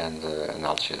drugs and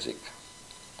analgesic.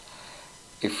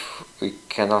 If we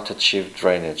cannot achieve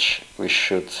drainage, we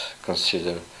should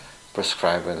consider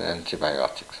prescribing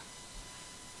antibiotics.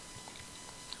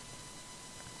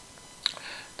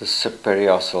 The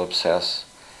subperiosteal abscess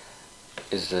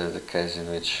is the case in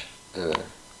which the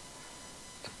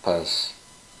pus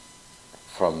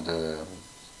from the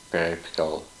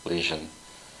periapical lesion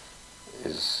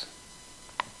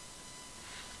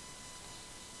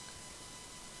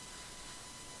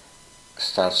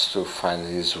starts to find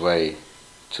its way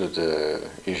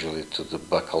usually to the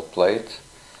buccal plate,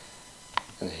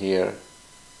 and here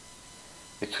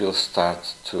it will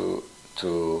start to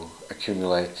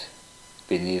accumulate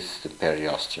beneath the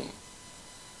periosteum,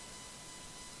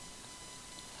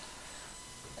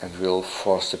 and will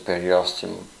force the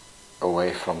periosteum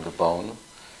away from the bone,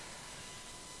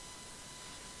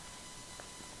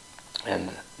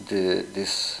 and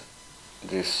this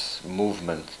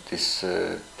movement, this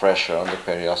pressure on the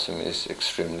periosteum is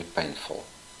extremely painful.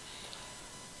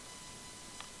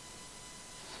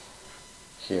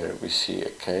 Here we see a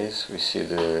case. We see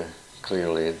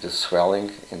clearly the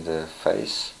swelling in the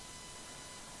face.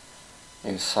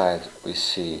 Inside we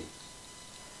see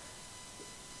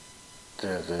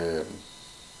the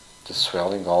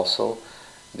swelling also.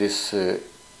 This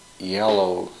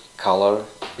yellow color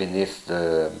beneath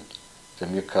the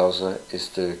mucosa is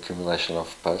the accumulation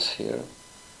of pus here,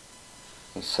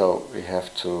 and so we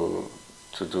have to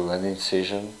do an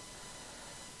incision.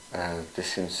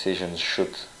 This incision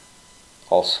should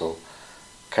also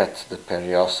cut the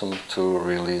periosteum to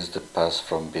release the pus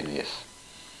from beneath,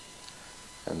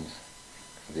 and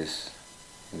in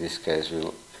this case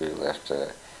we'll have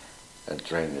a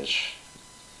drainage.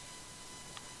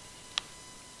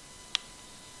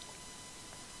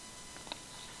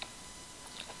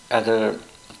 Other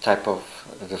type of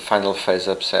the final phase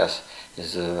abscess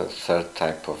is the third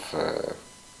type of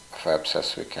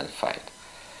abscess we can find.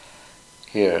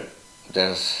 Here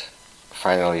there's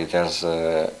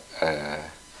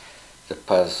the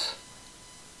pus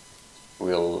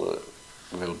will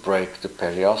break the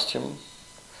periosteum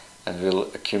and will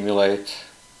accumulate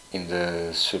in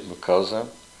the submucosa,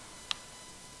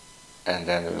 and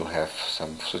then we'll have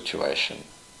some fluctuation.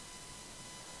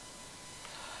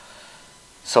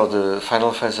 So the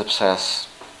final phase abscess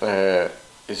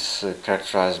is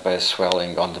characterized by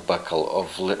swelling on the buccal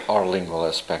or lingual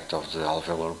aspect of the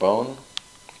alveolar bone.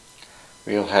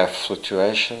 We'll have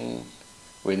fluctuation.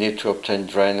 We need to obtain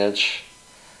drainage,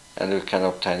 and we can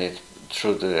obtain it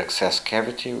through the access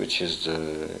cavity, which is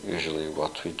usually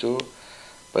what we do,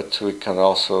 but we can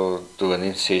also do an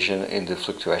incision in the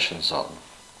fluctuation zone.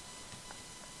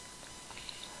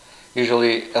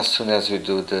 Usually, as soon as we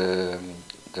do the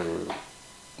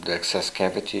access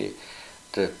cavity,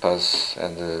 the pus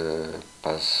and the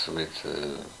pus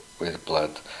with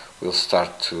blood will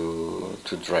start to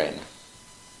drain,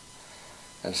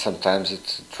 and sometimes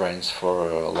it drains for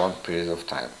a long period of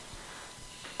time.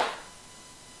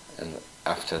 And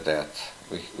after that,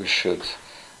 we should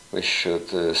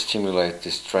stimulate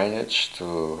this drainage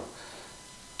to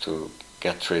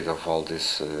get rid of all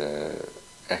this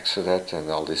exudate and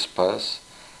all this pus,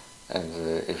 and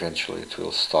eventually it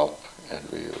will stop, and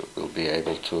we will be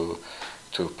able to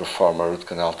perform a root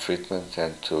canal treatment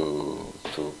and to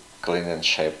clean and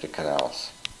shape the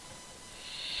canals.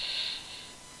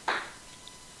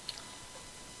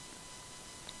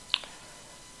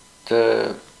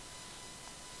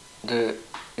 The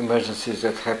emergencies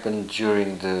that happen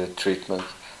during the treatment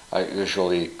are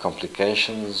usually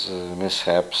complications,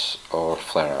 mishaps, or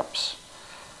flare-ups.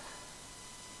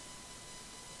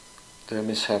 The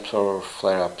mishaps or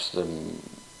flare-ups,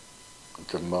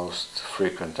 the most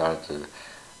frequent are the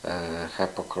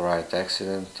hypochlorite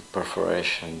accident, the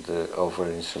perforation, the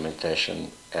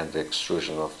over-instrumentation, and the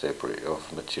extrusion of debris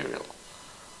of material.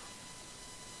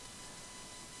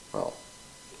 Well,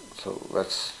 so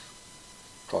let's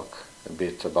talk a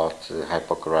bit about the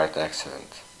hypochlorite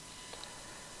accident.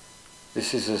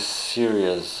 This is a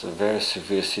serious, a very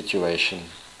severe situation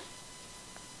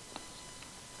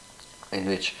in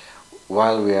which,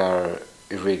 while we are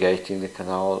irrigating the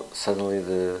canal, suddenly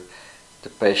the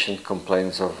patient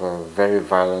complains of a very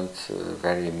violent,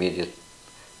 very immediate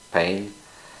pain,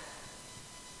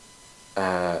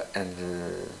 and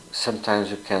sometimes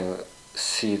you can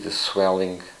see the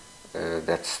swelling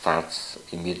that starts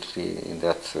immediately in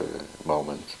that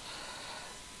moment.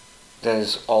 There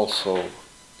is also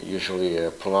usually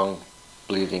a prolonged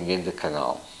bleeding in the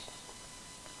canal.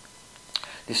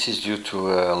 This is due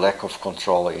to a lack of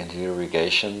control in the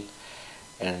irrigation,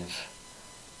 and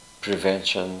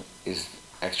prevention is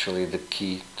actually the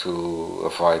key to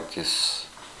avoid this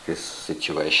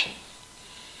situation.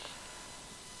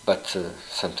 But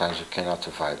sometimes you cannot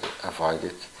avoid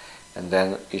it, and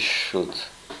then you should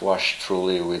wash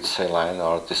thoroughly with saline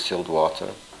or distilled water,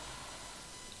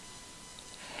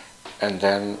 and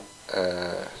then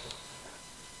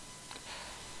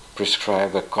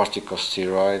prescribe a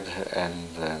corticosteroid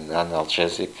and an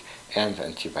analgesic and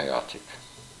antibiotic.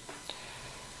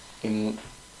 In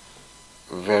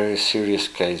very serious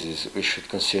cases, we should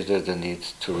consider the need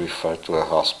to refer to a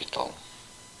hospital.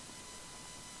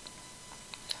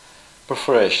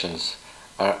 Perforations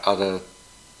are other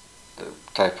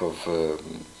type of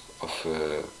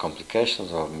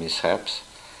complications or mishaps,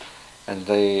 and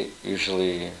they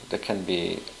can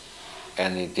be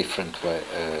any different way,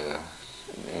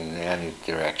 in any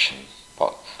direction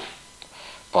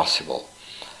possible.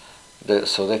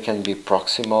 So they can be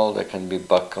proximal, they can be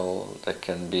buccal, they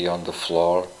can be on the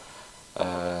floor.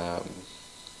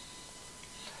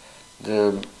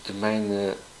 The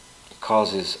main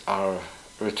causes are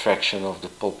retraction of the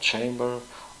pulp chamber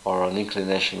or an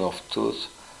inclination of tooth,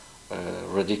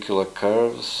 radicular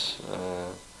curves.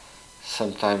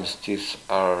 Sometimes teeth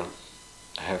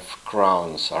have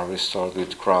crowns, are restored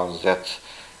with crowns that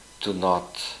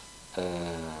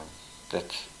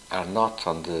that are not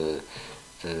on the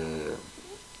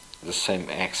same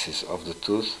axis of the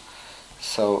tooth,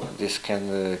 so this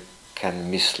can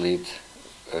mislead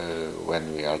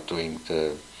when we are doing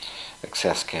the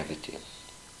excess cavity.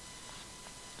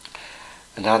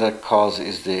 Another cause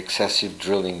is the excessive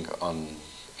drilling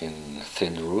in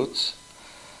thin roots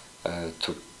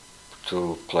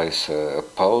to place a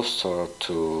post or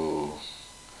to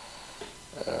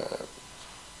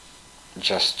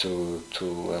just to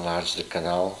enlarge the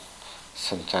canal.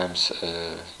 Sometimes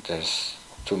there's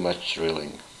too much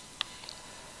drilling.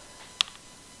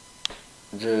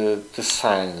 The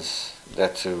signs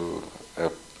that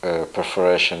a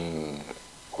perforation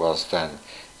was done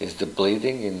is the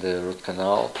bleeding in the root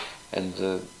canal, and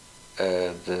the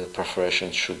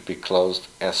perforation should be closed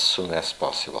as soon as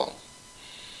possible.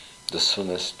 The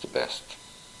soonest, the best.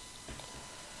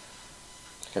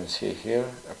 You can see here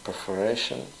a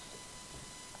perforation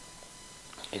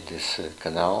in this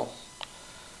canal.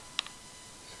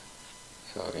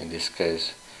 So in this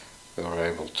case, we were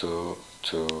able to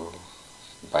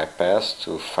bypass,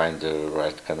 to find the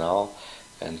right canal,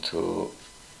 and to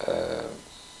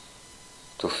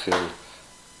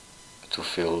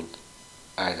fill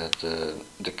either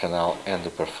the canal and the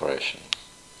perforation.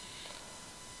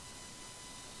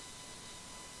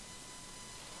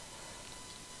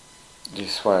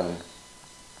 This one,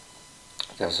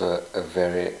 there's a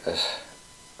very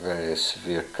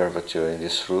severe curvature in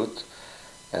this root,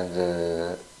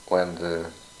 and when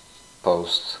the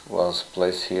post was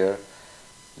placed here,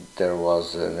 there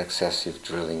was an excessive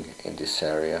drilling in this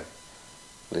area,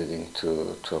 leading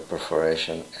to a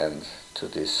perforation and to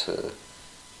this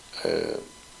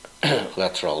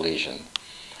lateral lesion.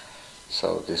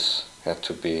 So this had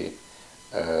to be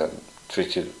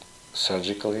treated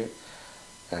surgically,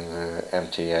 and the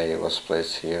MTA was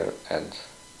placed here, and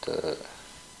the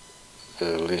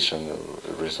lesion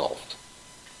resolved.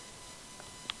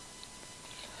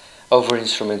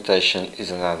 Over-instrumentation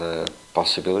is another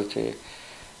possibility.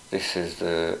 This is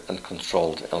the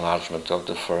uncontrolled enlargement of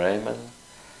the foramen,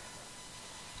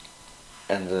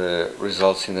 and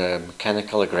results in a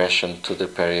mechanical aggression to the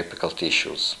periapical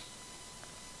tissues.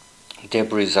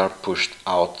 Debris are pushed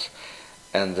out,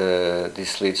 and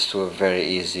this leads to a very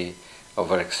easy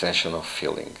overextension of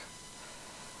filling.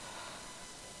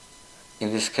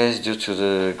 In this case, due to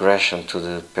the aggression to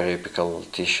the periapical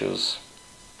tissues,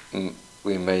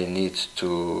 we may need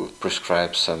to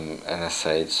prescribe some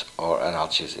NSAIDs or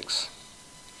analgesics.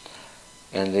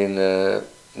 And in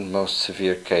most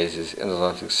severe cases,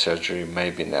 endodontic surgery may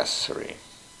be necessary.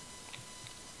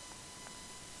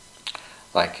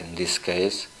 Like in this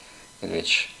case, in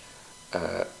which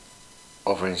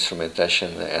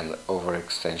over-instrumentation and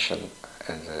overextension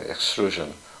and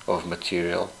extrusion of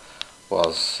material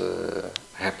was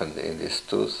happened in this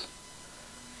tooth.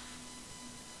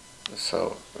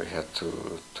 So we had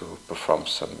to perform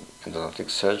some endodontic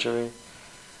surgery,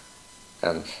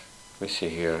 and we see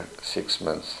here 6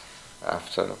 months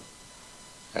after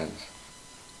and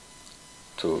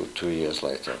 2 years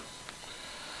later.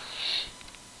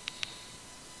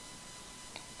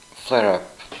 Flare-up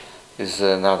is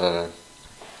another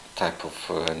type of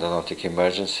endodontic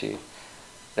emergency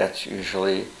that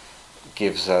usually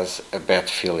gives us a bad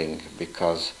feeling,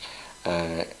 because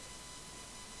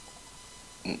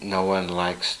no one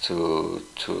likes to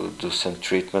do some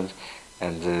treatment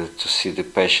and to see the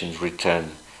patient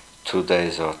return 2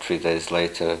 days or 3 days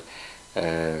later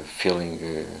feeling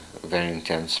very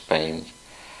intense pain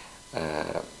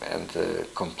and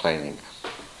complaining.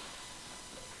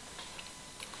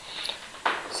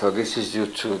 So this is due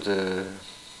to the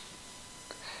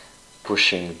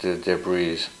pushing the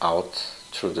debris out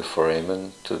through the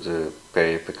foramen to the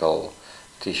periapical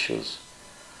tissues.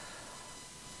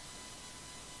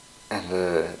 And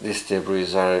these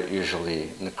debris are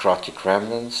usually necrotic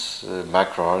remnants,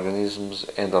 microorganisms,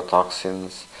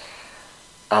 endotoxins,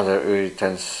 other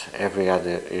irritants. Every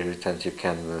other irritant you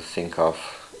can think of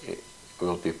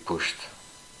will be pushed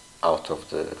out of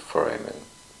the foramen.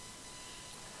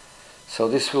 So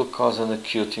this will cause an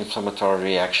acute inflammatory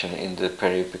reaction in the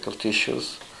periapical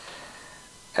tissues,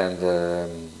 and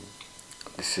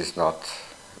this is not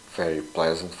very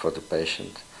pleasant for the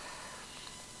patient.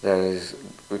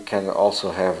 We can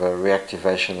also have a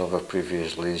reactivation of a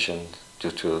previous lesion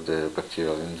due to the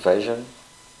bacterial invasion,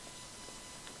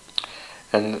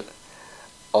 and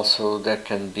also there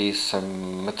can be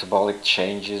some metabolic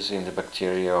changes in the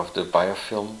bacteria of the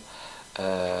biofilm.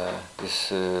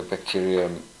 This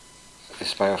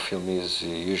biofilm is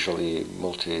usually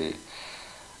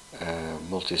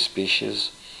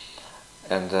multi-species,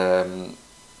 and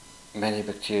many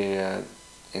bacteria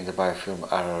in the biofilm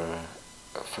are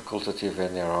facultative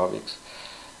anaerobics,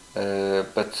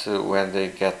 but when they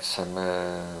get some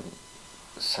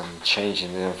change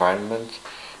in the environment,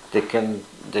 they can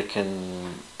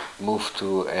move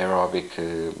to aerobic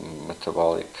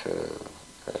metabolic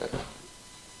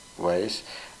ways,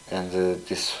 and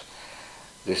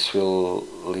this will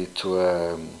lead to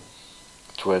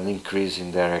an increase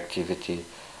in their activity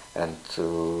and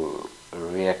to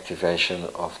reactivation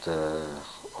of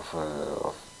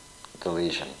the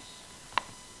lesion.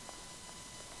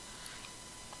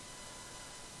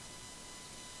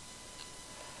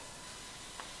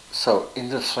 So in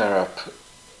the flare-up,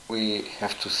 we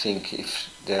have to think if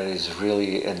there is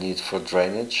really a need for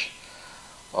drainage,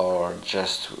 or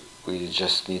we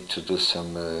just need to do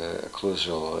some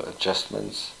occlusal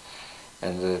adjustments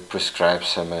and prescribe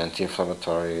some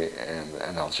anti-inflammatory and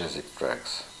analgesic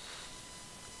drugs.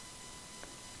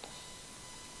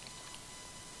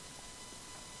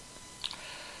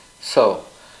 So,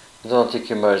 endodontic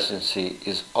emergency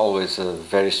is always a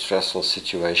very stressful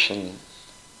situation,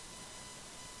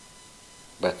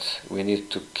 but we need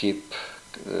to keep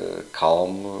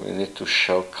calm, we need to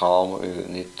show calm, we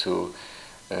need to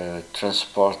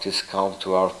transport this calm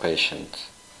to our patient.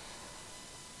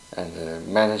 And the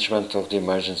management of the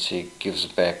emergency gives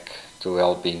back the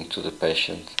well-being to the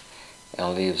patient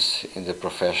and leaves in the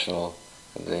professional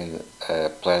in a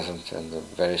pleasant and a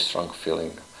very strong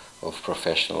feeling of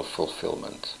professional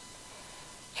fulfillment.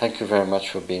 Thank you very much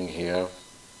for being here,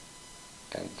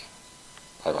 and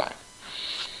bye-bye.